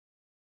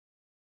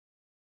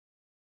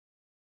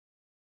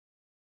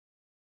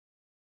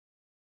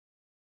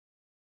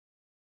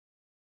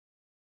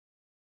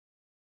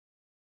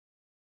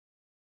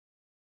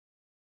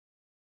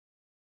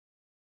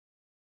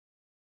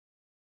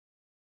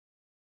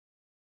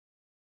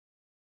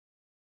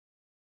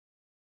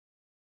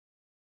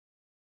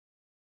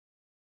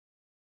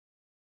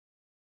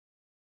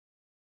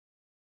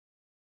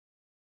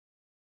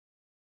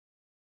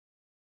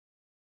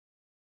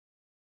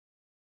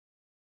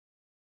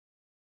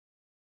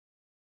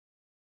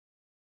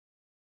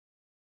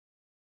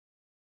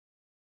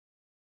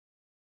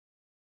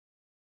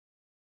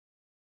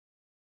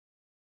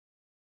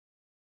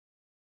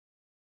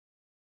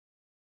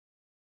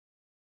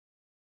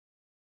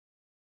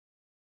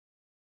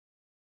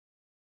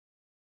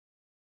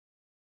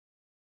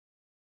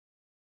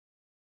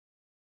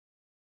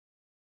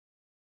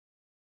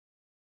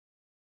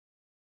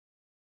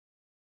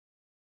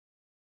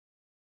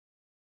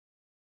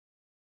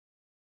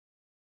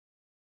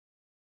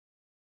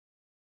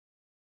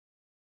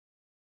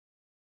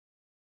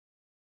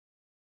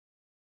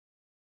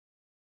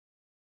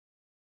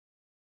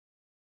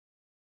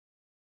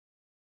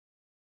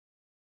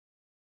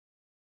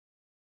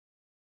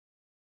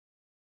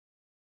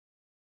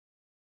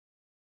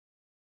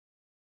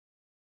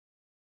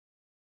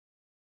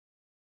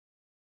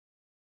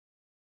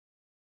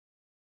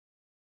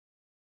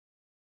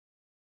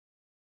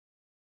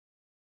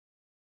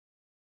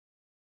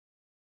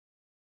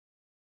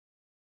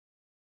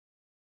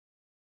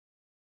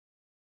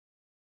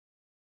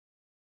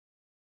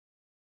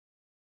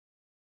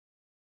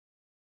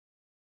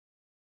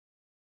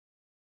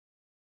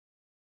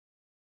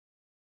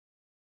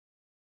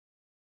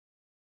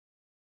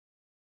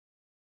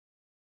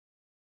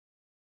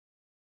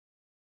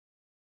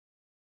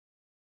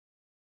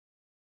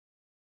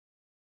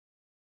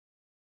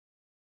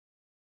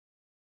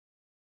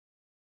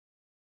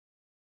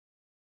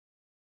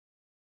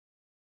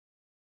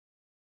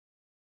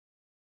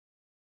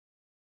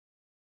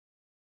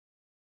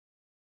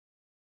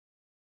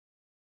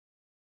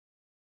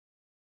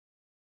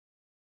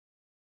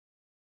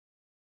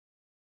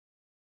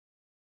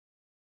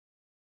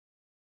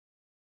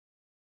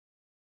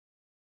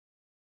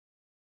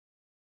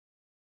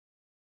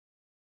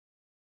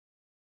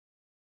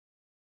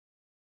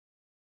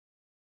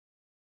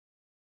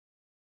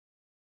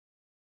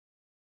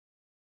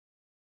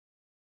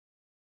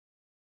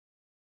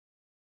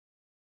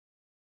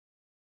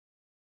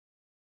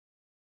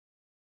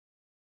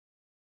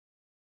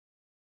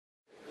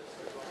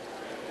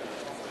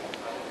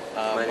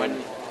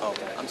Oh,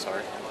 I'm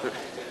sorry.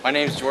 My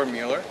name is Jordan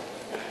Mueller.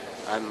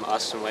 I'm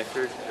Austin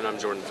Wyford, and I'm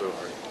Jordan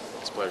Fuhart.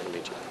 It's a pleasure to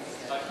meet you.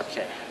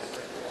 Okay.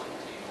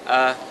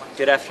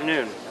 Good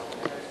afternoon.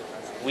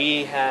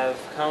 We have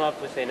come up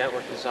with a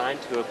network design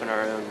to open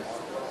our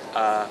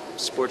own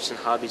sports and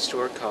hobby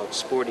store called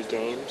Sporty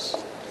Games.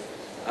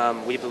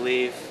 We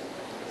believe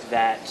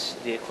that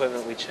the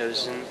equipment we've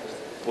chosen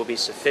will be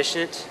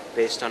sufficient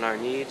based on our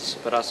needs,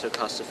 but also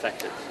cost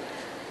effective.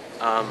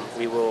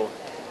 We will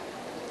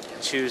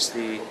choose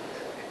the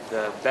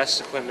best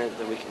equipment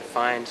that we can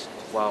find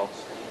while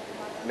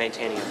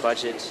maintaining a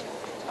budget,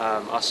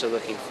 also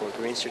looking for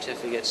green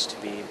certificates to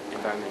be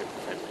environmentally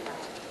friendly.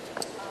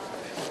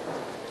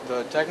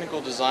 The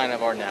technical design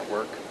of our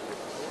network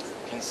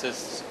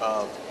consists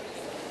of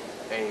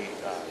a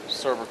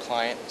server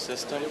client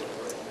system,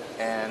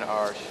 and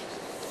our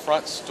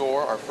front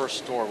store, our first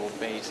store, will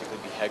basically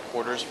be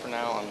headquarters for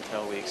now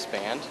until we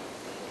expand.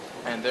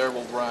 And there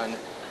we'll run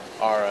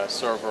our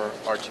server,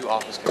 our two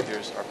office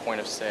computers, our point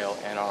of sale,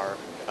 and our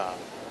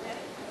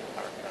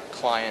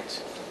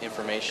client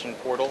information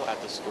portal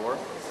at the store.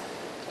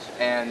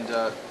 And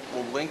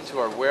we'll link to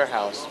our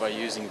warehouse by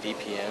using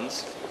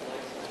VPNs.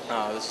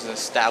 This is an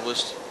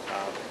established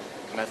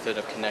method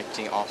of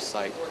connecting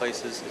off-site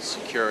places. It's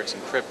secure, it's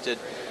encrypted,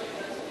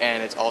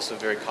 and it's also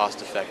very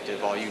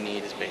cost-effective. All you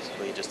need is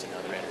basically just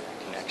another internet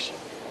connection.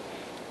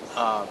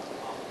 The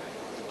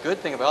good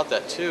thing about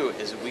that too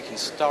is we can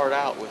start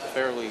out with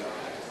fairly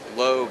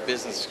low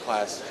business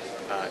class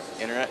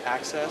internet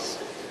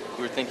access.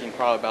 We were thinking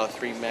probably about a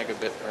 3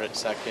 megabit per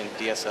second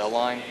DSL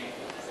line.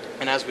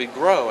 And as we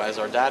grow, as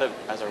our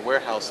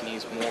warehouse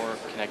needs more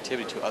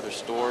connectivity to other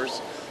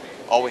stores,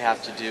 all we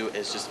have to do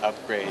is just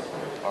upgrade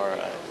our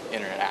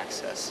internet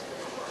access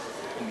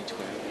in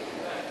between.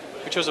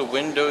 We chose a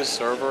Windows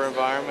server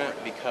environment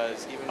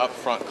because even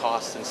upfront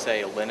costs in,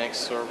 say, a Linux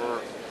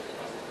server,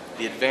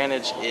 the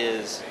advantage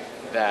is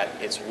that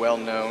it's well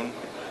known.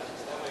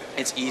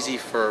 It's easy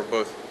for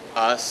both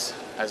us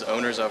as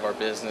owners of our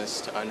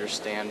business to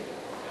understand,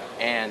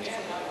 and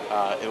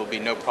it will be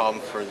no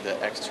problem for the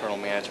external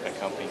management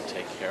company to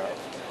take care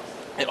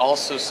of. It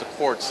also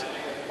supports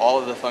all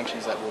of the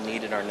functions that we'll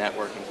need in our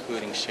network,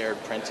 including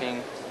shared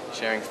printing,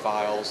 sharing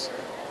files,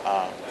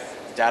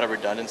 data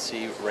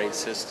redundancy, RAID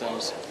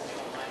systems,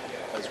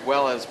 as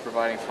well as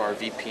providing for our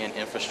VPN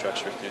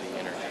infrastructure through the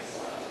internet.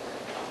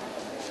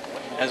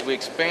 As we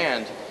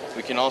expand,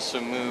 we can also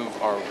move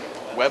our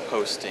web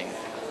hosting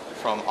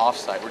from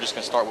offsite. We're just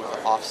going to start with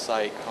an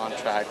offsite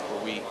contract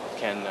where we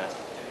can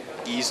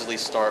easily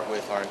start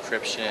with our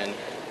encryption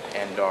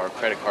and our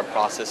credit card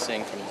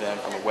processing from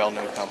a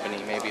well-known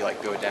company, maybe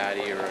like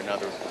GoDaddy or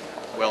another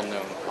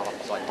well-known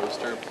offsite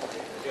hoster.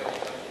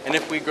 And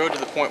if we grow to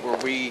the point where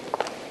we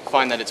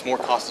find that it's more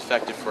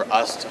cost-effective for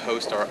us to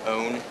host our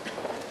own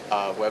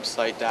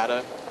website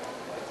data,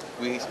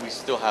 we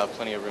still have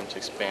plenty of room to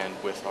expand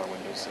with our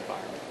Windows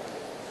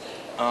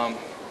environment.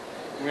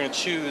 We're going to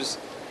choose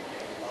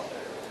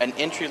an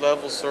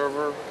entry-level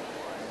server,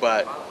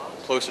 but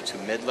closer to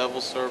mid-level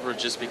server,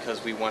 just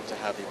because we want to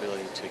have the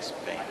ability to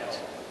expand.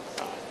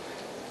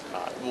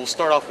 We'll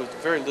start off with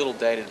very little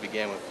data to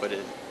begin with, but it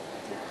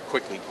will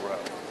quickly grow.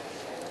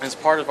 As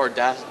part of our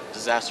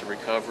disaster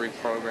recovery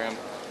program,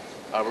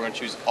 we're going to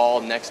choose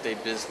all next-day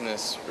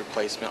business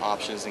replacement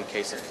options in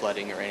case of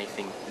flooding or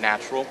anything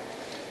natural.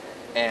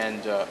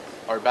 And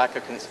our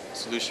backup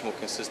solution will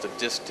consist of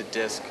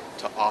disk-to-disk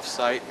to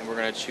offsite, and we're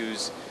going to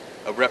choose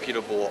a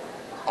reputable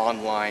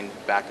online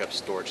backup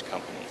storage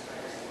company.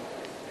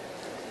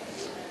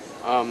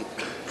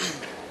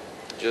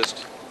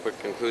 Just quick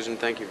conclusion,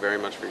 thank you very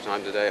much for your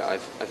time today. I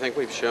think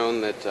we've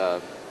shown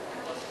that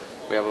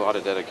we have a lot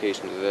of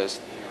dedication to this.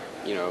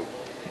 You know,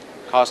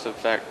 cost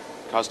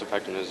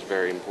effectiveness is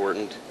very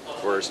important.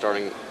 We're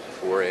starting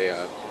for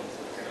a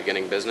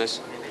beginning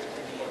business.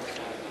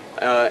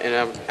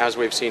 And as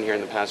we've seen here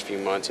in the past few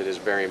months, it is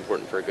very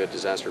important for a good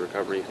disaster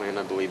recovery plan.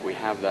 I believe we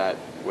have that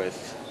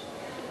with,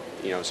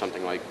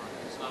 something like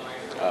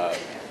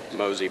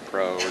Mozy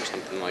Pro or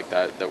something like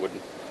that that would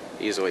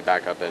easily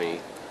back up any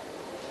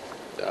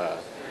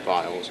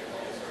files.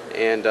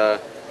 And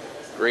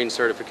green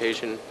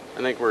certification,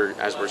 I think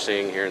as we're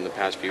seeing here in the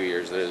past few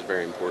years, that is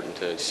very important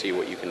to see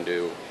what you can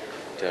do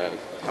to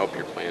help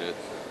your planet.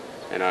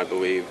 And I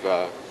believe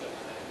that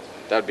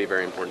would be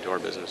very important to our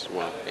business as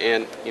well.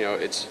 And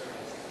it's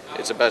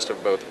a best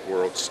of both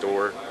worlds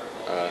store.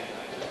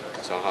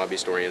 It's a hobby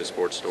store and a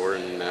sports store,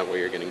 and that way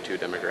you're getting two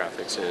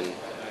demographics in.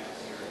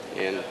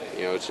 And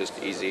it's just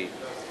easy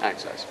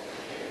access.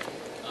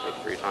 Thank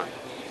you for your time.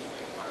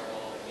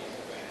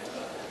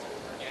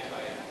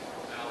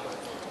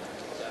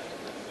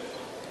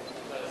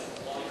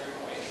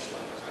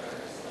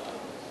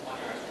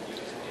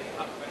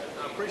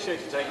 I appreciate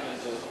you taking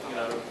into,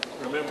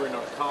 remembering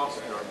our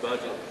costs and our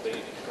budget being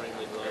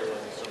extremely low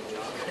on some of the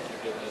options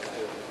you're giving us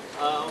to.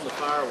 On the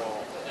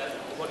firewall,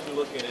 what you're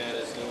looking at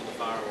is doing the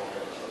firewall.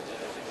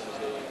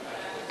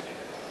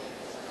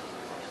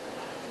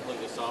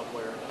 Look at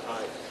software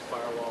type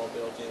firewall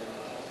built in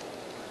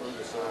through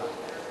the server.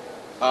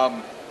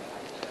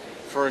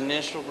 For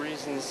initial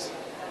reasons,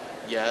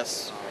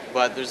 yes,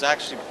 but there's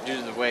actually, due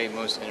to the way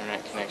most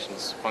internet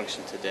connections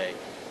function today,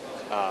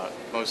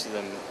 most of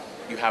them,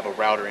 you have a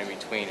router in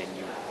between and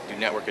you do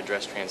network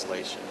address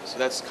translation. So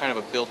that's kind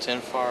of a built-in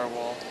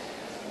firewall.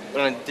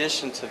 But in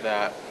addition to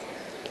that,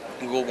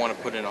 we will want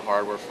to put in a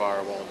hardware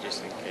firewall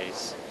just in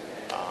case.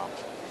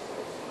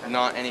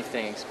 Not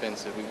anything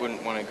expensive. We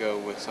wouldn't want to go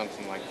with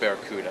something like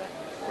Barracuda.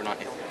 We're not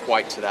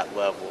quite to that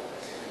level.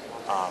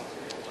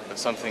 But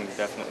something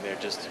definitely there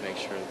just to make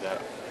sure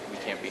that we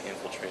can't be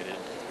infiltrated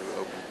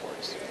through open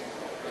ports.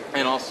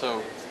 And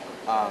also,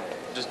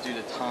 just due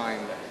to time,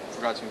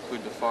 forgot to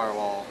include the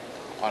firewall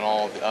on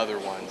all the other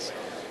ones.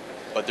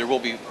 But there will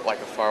be like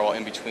a firewall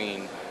in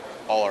between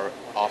all our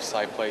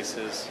off-site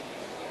places.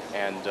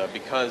 And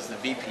because the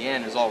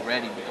VPN is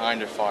already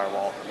behind a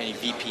firewall, any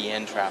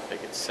VPN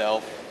traffic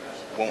itself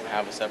won't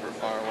have a separate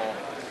firewall,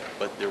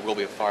 but there will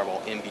be a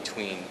firewall in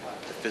between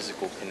the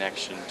physical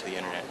connection to the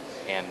internet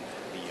and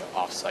the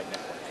off-site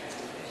network.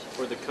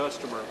 For the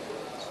customer,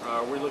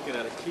 are we looking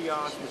at a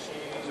kiosk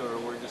machine, or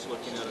we're just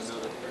looking at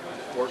another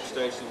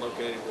workstation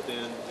located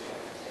within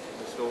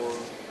the store?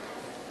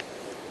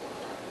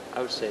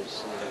 I would say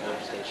just another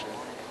workstation.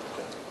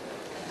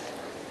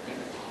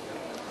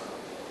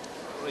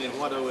 And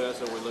what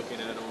OS are we looking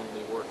at on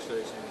the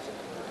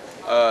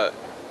workstations?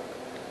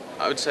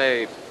 I would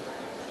say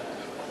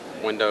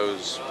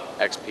Windows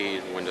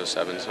XP, Windows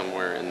 7,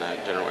 somewhere in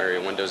that general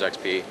area. Windows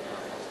XP is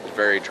a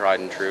very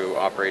tried and true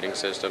operating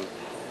system,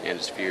 and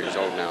it's a few years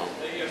old now,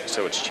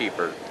 so it's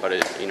cheaper, but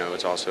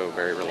it's also a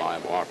very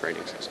reliable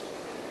operating system.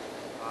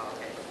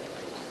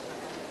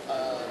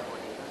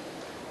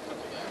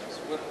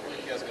 What are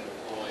you guys going to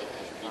deploy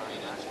as your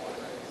VPN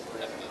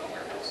at the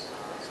warehouse?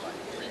 So, like,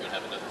 are you going to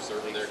have another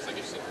server there? Because I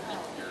guess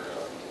your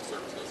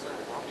service goes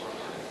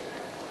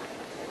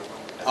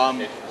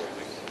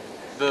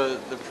there.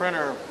 The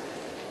printer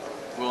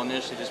will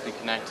initially just be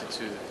connected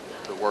to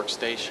the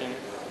workstation.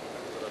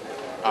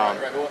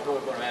 Right.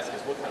 What I'm asking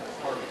is, what kind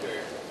of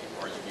hardware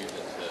are you using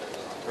to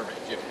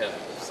terminate? Do you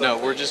have No,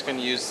 we're just going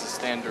to use the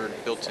standard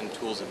built-in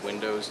tools in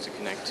Windows to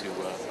connect to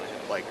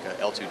like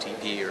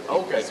L2TP or.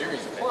 Okay, so you're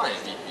using client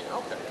VPN.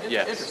 Okay.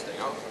 Yes. Interesting.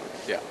 Okay.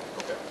 Yeah.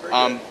 Okay. Very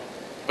good.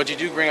 But you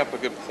do bring up a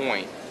good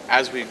point.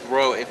 As we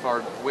grow, if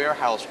our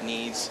warehouse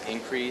needs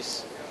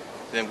increase,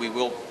 then we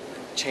will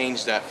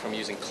change that from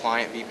using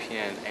client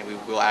VPN, and we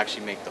will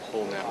actually make the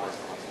whole network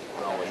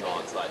Always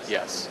on site.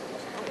 Yes.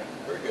 Okay.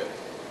 Very good. Okay.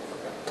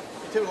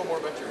 Can you tell me a little more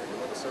about your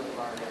server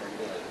environment? Are you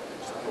doing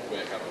just real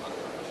quick?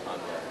 On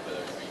the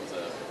you use a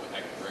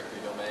Active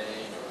Directory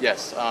domain? Or?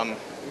 Yes.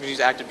 We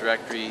use Active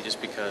Directory just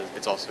because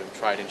it's also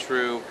tried and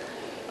true.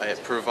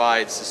 It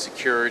provides the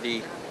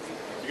security.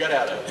 You got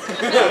out of it.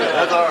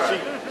 That's all right.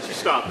 She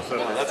stopped us.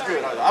 No, that's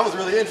good. I was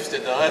really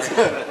interested, though. That's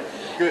good.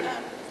 Good.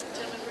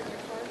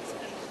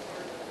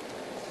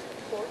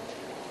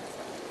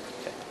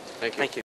 Thank you. Thank you.